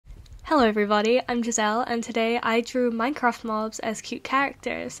Hello everybody, I'm Giselle, and today I drew Minecraft mobs as cute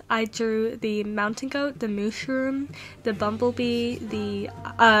characters. I drew the mountain goat, the mushroom, the bumblebee, the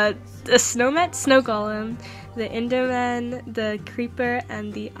snow golem, the enderman, the creeper,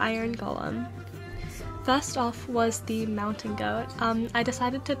 and the iron golem. First off was the mountain goat. I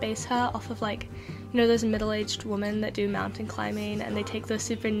decided to base her off of those middle-aged women that do mountain climbing and they take those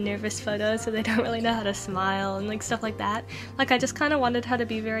super nervous photos so they don't really know how to smile and stuff like that. I just kind of wanted her to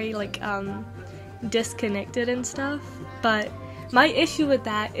be very disconnected and stuff, but my issue with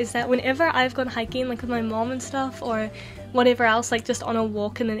that is that whenever I've gone hiking with my mom and stuff or whatever else, just on a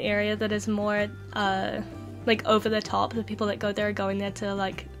walk in an area that is more over the top, the people that go there are going there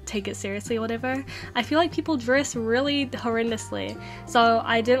to take it seriously or whatever, I feel like people dress really horrendously. So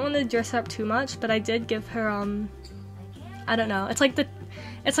I didn't want to dress her up too much, but I did give her I don't know, it's like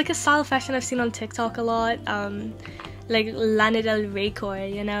a style of fashion I've seen on TikTok a lot, Lana Del Rey,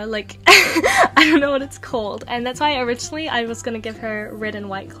 you know, I don't know what it's called, and that's why originally I was gonna give her red and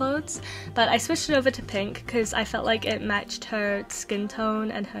white clothes, but I switched it over to pink because I felt like it matched her skin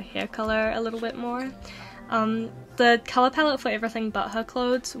tone and her hair color a little bit more. The color palette for everything but her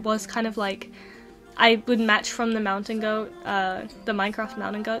clothes was kind of I would match from the mountain goat, the Minecraft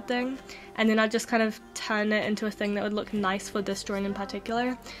mountain goat thing, and then I'd just kind of turn it into a thing that would look nice for this drawing in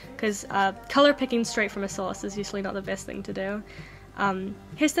particular, because color picking straight from a source is usually not the best thing to do.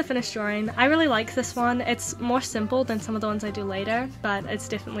 Here's the finished drawing. I really like this one. It's more simple than some of the ones I do later, but it's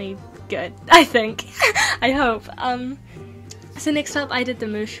definitely good, I think. I hope. So next up I did the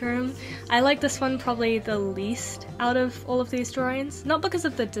mushroom. I like this one probably the least out of all of these drawings. Not because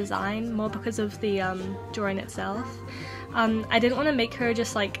of the design, more because of the drawing itself. I didn't want to make her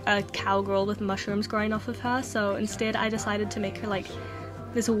just a cowgirl with mushrooms growing off of her, so instead I decided to make her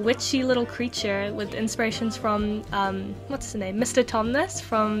this witchy little creature with inspirations from, what's his name? Mr. Tumnus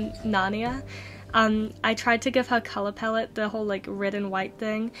from Narnia. I tried to give her color palette the whole red and white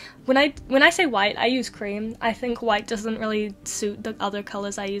thing. When I say white, I use cream. I think white doesn't really suit the other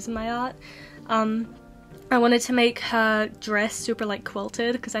colors I use in my art. I wanted to make her dress super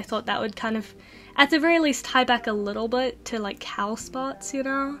quilted because I thought that would kind of, at the very least, tie back a little bit to cow spots, you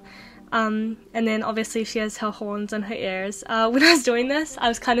know? And then obviously she has her horns and her ears. When I was doing this, I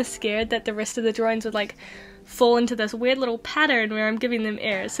was kind of scared that the rest of the drawings would fall into this weird little pattern where I'm giving them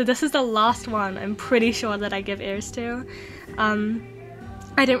ears. So this is the last one I'm pretty sure that I give ears to.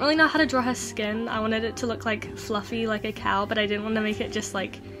 I didn't really know how to draw her skin. I wanted it to look fluffy like a cow, but I didn't want to make it just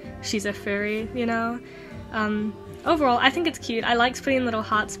she's a furry, you know? Overall, I think it's cute. I liked putting little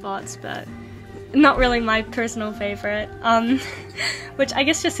heart spots, but not really my personal favorite, which I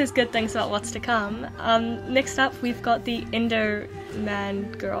guess just says good things about what's to come. Next up, we've got the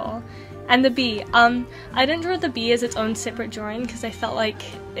Enderman girl and the bee. I didn't draw the bee as its own separate drawing because I felt like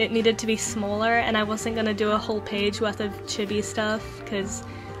it needed to be smaller and I wasn't going to do a whole page worth of chibi stuff because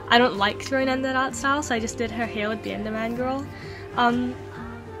I don't like drawing in that art style, so I just did her hair with the Enderman girl.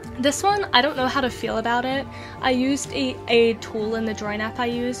 This one, I don't know how to feel about it. I used a tool in the drawing app I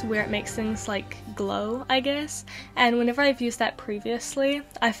use where it makes things glow, I guess, and whenever I've used that previously,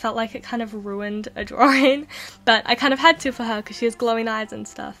 I felt like it kind of ruined a drawing, but I kind of had to for her because she has glowing eyes and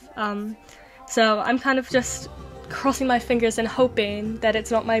stuff. So I'm kind of just crossing my fingers and hoping that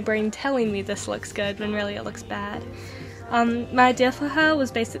it's not my brain telling me this looks good when really it looks bad. My idea for her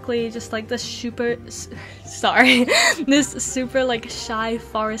was basically just this this super shy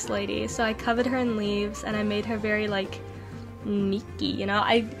forest lady, so I covered her in leaves and I made her very meeky, you know?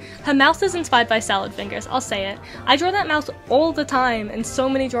 Her mouth is inspired by salad fingers, I'll say it. I draw that mouth all the time in so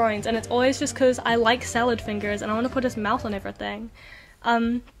many drawings and it's always just because I like salad fingers and I want to put his mouth on everything.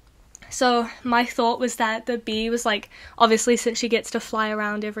 So my thought was that the bee was obviously since she gets to fly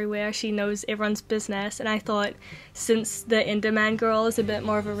around everywhere, she knows everyone's business, and I thought since the Enderman girl is a bit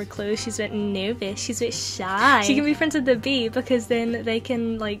more of a recluse, she's a bit nervous, she's a bit shy, she can be friends with the bee because then they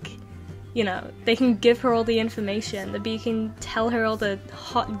can you know, they can give her all the information, the bee can tell her all the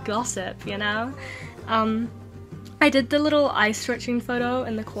hot gossip, you know? I did the little eye stretching photo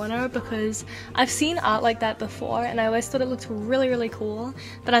in the corner because I've seen art like that before and I always thought it looked really, really cool,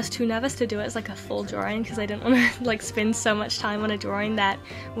 but I was too nervous to do it as a full drawing because I didn't want to spend so much time on a drawing that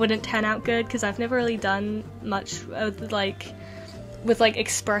wouldn't turn out good because I've never really done much with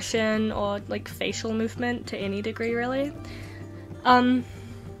expression or facial movement to any degree really.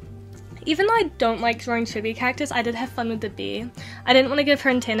 Even though I don't like drawing chibi characters, I did have fun with the bee. I didn't want to give her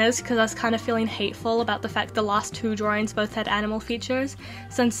antennas because I was kind of feeling hateful about the fact the last two drawings both had animal features,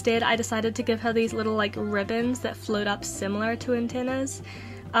 so instead I decided to give her these little ribbons that float up similar to antennas.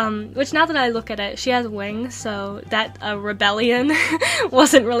 which now that I look at it, she has wings, so that rebellion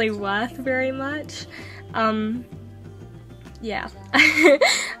wasn't really worth very much. Yeah.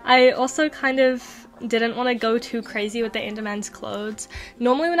 I also kind of didn't want to go too crazy with the Enderman's clothes.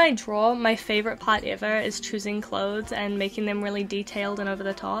 Normally when I draw, my favorite part ever is choosing clothes and making them really detailed and over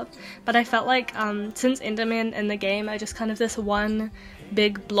the top, but I felt like since Enderman in the game are just kind of this one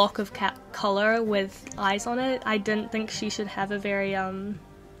big block of color with eyes on it, I didn't think she should have a very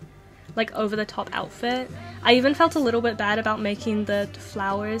like over-the-top outfit. I even felt a little bit bad about making the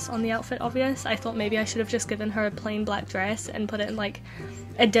flowers on the outfit obvious. I thought maybe I should have just given her a plain black dress and put it in like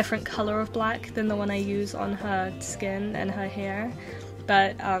a different color of black than the one I use on her skin and her hair.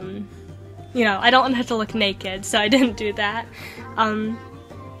 But, you know, I don't want her to look naked, so I didn't do that. And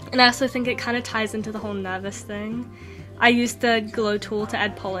I also think it kind of ties into the whole nervous thing. I used the glow tool to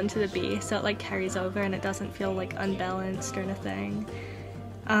add pollen to the bee, so it like carries over and it doesn't feel like unbalanced or anything.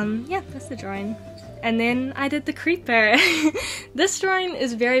 Yeah, that's the drawing. And then I did the creeper. This drawing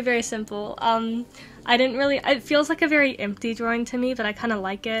is very, very simple. I didn't really, it feels like a very empty drawing to me, but I kind of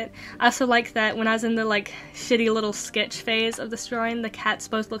like it. I also like that when I was in the like shitty little sketch phase of this drawing, the cats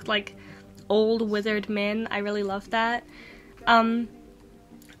both looked like old withered men. I really loved that.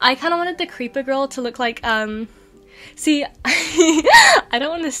 I kind of wanted the creeper girl to look like, see, I don't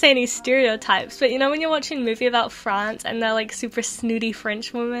want to say any stereotypes, but you know when you're watching a movie about France and they're like super snooty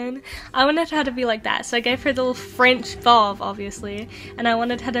French woman? I wanted her to be like that, so I gave her the little French bob, obviously, and I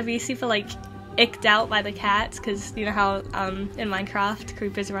wanted her to be super like icked out by the cats, because you know how in Minecraft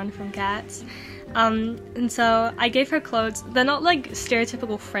creepers run from cats. And so I gave her clothes. They're not like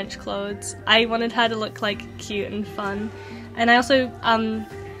stereotypical French clothes. I wanted her to look like cute and fun, and I also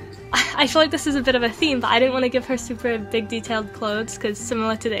I feel like this is a bit of a theme, but I didn't want to give her super big detailed clothes because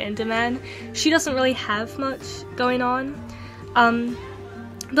similar to the Enderman, she doesn't really have much going on.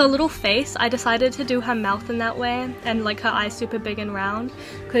 The little face, I decided to do her mouth in that way and like her eyes super big and round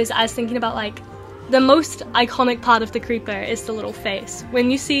because I was thinking about like the most iconic part of the creeper is the little face.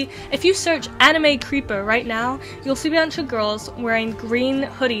 When you see, if you search anime creeper right now, you'll see a bunch of girls wearing green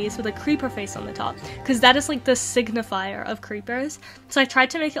hoodies with a creeper face on the top, because that is like the signifier of creepers. So I tried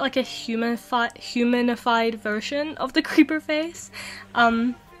to make it like a humanified version of the creeper face.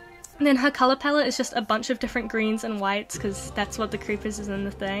 And then her color palette is just a bunch of different greens and whites, because that's what the creepers is in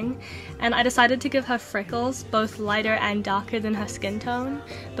the thing. And I decided to give her freckles, both lighter and darker than her skin tone,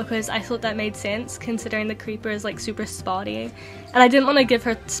 because I thought that made sense, considering the creeper is like super spotty. And I didn't want to give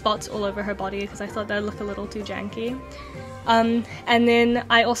her spots all over her body, because I thought that'd look a little too janky. And then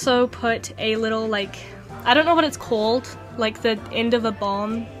I also put a little like, I don't know what it's called, like the end of a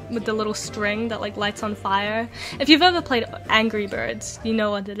bomb with the little string that like lights on fire. If you've ever played Angry Birds, you know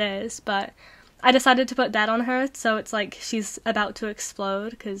what it is, but I decided to put that on her so it's like she's about to explode,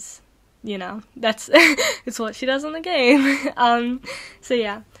 because, you know, that's it's what she does in the game. So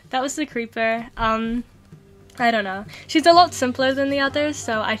yeah, that was the creeper. I don't know. She's a lot simpler than the others,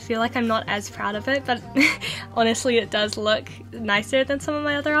 so I feel like I'm not as proud of it, but honestly it does look nicer than some of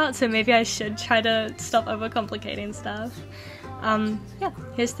my other art, so maybe I should try to stop overcomplicating stuff. Yeah,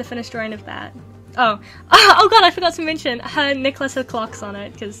 here's the finished drawing of that. Oh god, I forgot to mention, her necklace has clocks on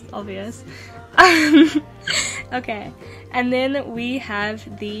it, because obvious. Okay, and then we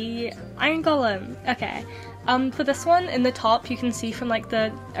have the Iron Golem. Okay. For this one, in the top, you can see from like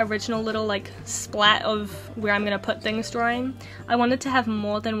the original little like splat of where I'm gonna put things drawing, I wanted to have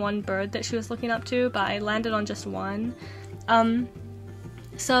more than one bird that she was looking up to, but I landed on just one.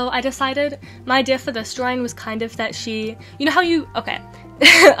 So I decided, my idea for this drawing was kind of that she, you know how you, okay,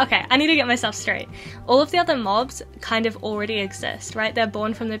 okay, I need to get myself straight. All of the other mobs kind of already exist, right? They're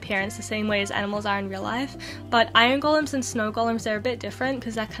born from their parents the same way as animals are in real life, but iron golems and snow golems are a bit different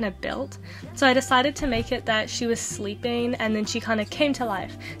because they're kind of built. So I decided to make it that she was sleeping and then she kind of came to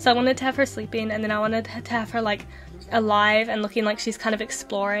life. So I wanted to have her sleeping and then I wanted to have her like alive and looking like she's kind of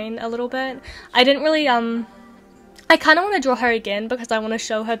exploring a little bit. I didn't really, I kind of want to draw her again because I want to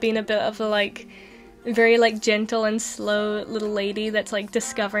show her being a bit of a like very like gentle and slow little lady that's like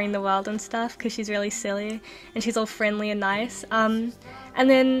discovering the world and stuff, because she's really silly and she's all friendly and nice. And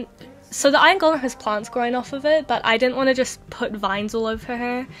then so the iron golem has plants growing off of it, but I didn't want to just put vines all over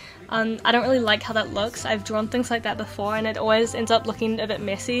her. I don't really like how that looks. I've drawn things like that before and it always ends up looking a bit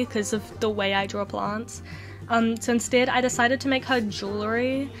messy because of the way I draw plants. So instead I decided to make her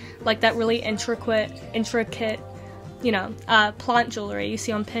jewelry, like that really intricate you know, plant jewelry you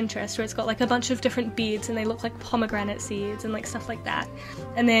see on Pinterest, where it's got like a bunch of different beads and they look like pomegranate seeds and like stuff like that.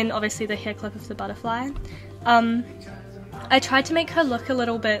 And then obviously the hair clip of the butterfly. I tried to make her look a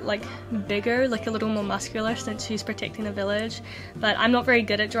little bit like bigger, like a little more muscular since she's protecting the village, but I'm not very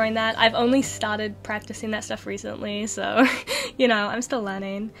good at drawing that. I've only started practicing that stuff recently, so you know, I'm still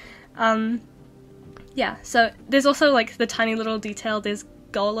learning. Yeah, so there's also like the tiny little detail, there's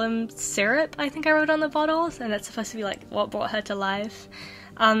golem syrup I think I wrote on the bottles, and that's supposed to be like what brought her to life.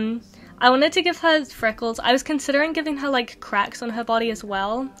 I wanted to give her freckles. I was considering giving her like cracks on her body as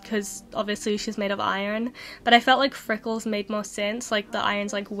well, because obviously she's made of iron, but I felt like freckles made more sense, like the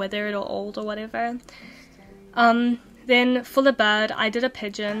iron's like withered or old or whatever. Then for the bird, I did a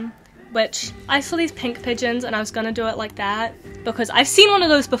pigeon, which I saw these pink pigeons and I was gonna do it like that, because I've seen one of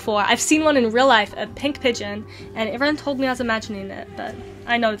those before. I've seen one in real life, a pink pigeon, and everyone told me I was imagining it, but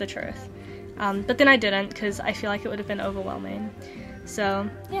I know the truth. But then I didn't, because I feel like it would have been overwhelming. So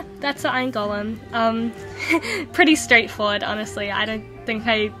yeah, that's the iron golem. Pretty straightforward, honestly. I don't think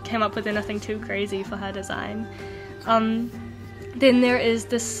I came up with anything too crazy for her design. Then there is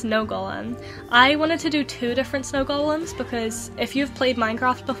the snow golem. I wanted to do 2 different snow golems because if you've played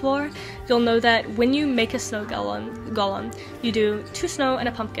Minecraft before, you'll know that when you make a snow golem, you do 2 snow and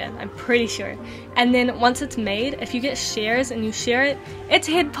a pumpkin, I'm pretty sure. And then once it's made, if you get shares and you share it, its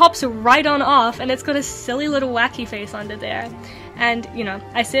head pops right on off and it's got a silly little wacky face under there. And, you know,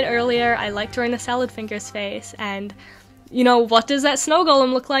 I said earlier I like drawing the salad fingers face, and you know, what does that snow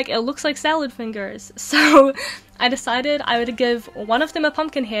golem look like? It looks like salad fingers. So I decided I would give one of them a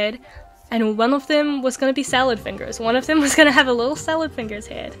pumpkin head, and one of them was going to be salad fingers. One of them was going to have a little salad fingers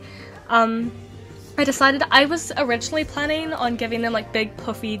head. I decided I was originally planning on giving them like big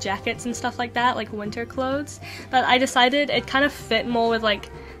puffy jackets and stuff like that, like winter clothes, but I decided it kind of fit more with like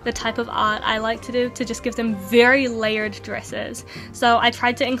the type of art I like to do, to just give them very layered dresses. So I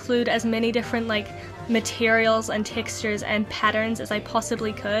tried to include as many different like materials and textures and patterns as I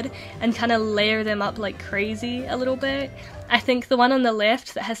possibly could, and kind of layer them up like crazy a little bit. I think the one on the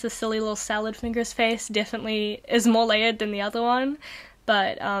left that has the silly little salad fingers face definitely is more layered than the other one,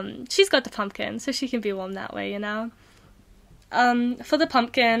 but she's got the pumpkin, so she can be warm that way, you know. For the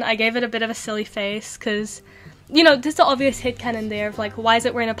pumpkin, I gave it a bit of a silly face, because you know, there's the obvious headcanon there of like, why is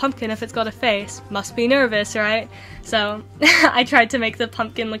it wearing a pumpkin if it's got a face? Must be nervous, right? So I tried to make the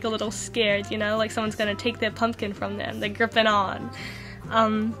pumpkin look a little scared, you know, like someone's gonna take their pumpkin from them, they're gripping on.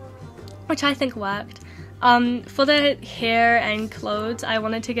 Which I think worked. For the hair and clothes, I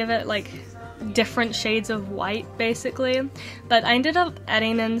wanted to give it like different shades of white basically, but I ended up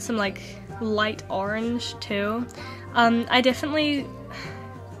adding in some like light orange too.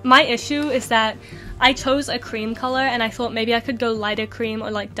 My issue is that I chose a cream color and I thought maybe I could go lighter cream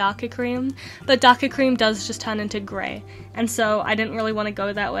or like darker cream, but darker cream does just turn into grey, and so I didn't really want to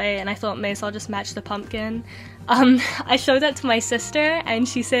go that way, and I thought may as well just match the pumpkin. I showed that to my sister and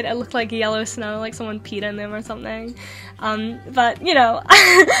she said it looked like yellow snow, like someone peed in them or something, but you know,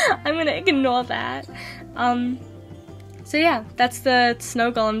 I'm gonna ignore that. So yeah, that's the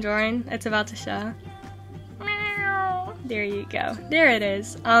snow golem drawing. It's about to show. There you go. There it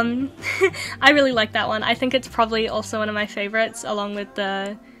is. I really like that one. I think it's probably also one of my favorites, along with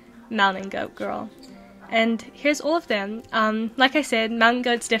the mountain goat girl. And here's all of them. Like I said, mountain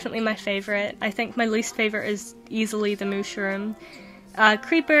goat's definitely my favorite. I think my least favorite is easily the mushroom.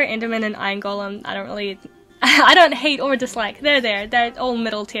 Creeper, enderman, and iron golem, I don't hate or dislike. They're there. They're all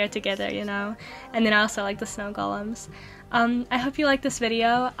middle tier together, you know. And then I also like the snow golems. I hope you like this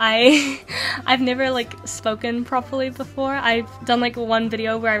video. I've never like spoken properly before. I've done like one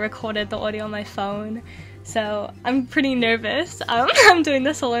video where I recorded the audio on my phone, so I'm pretty nervous. I'm doing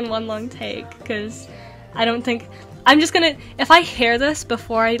this all in one long take because if I hear this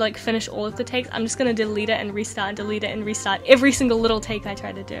before I like finish all of the takes, I'm just gonna delete it and restart, delete it and restart every single little take I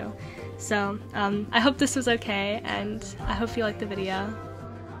try to do. So I hope this was okay, and I hope you liked the video.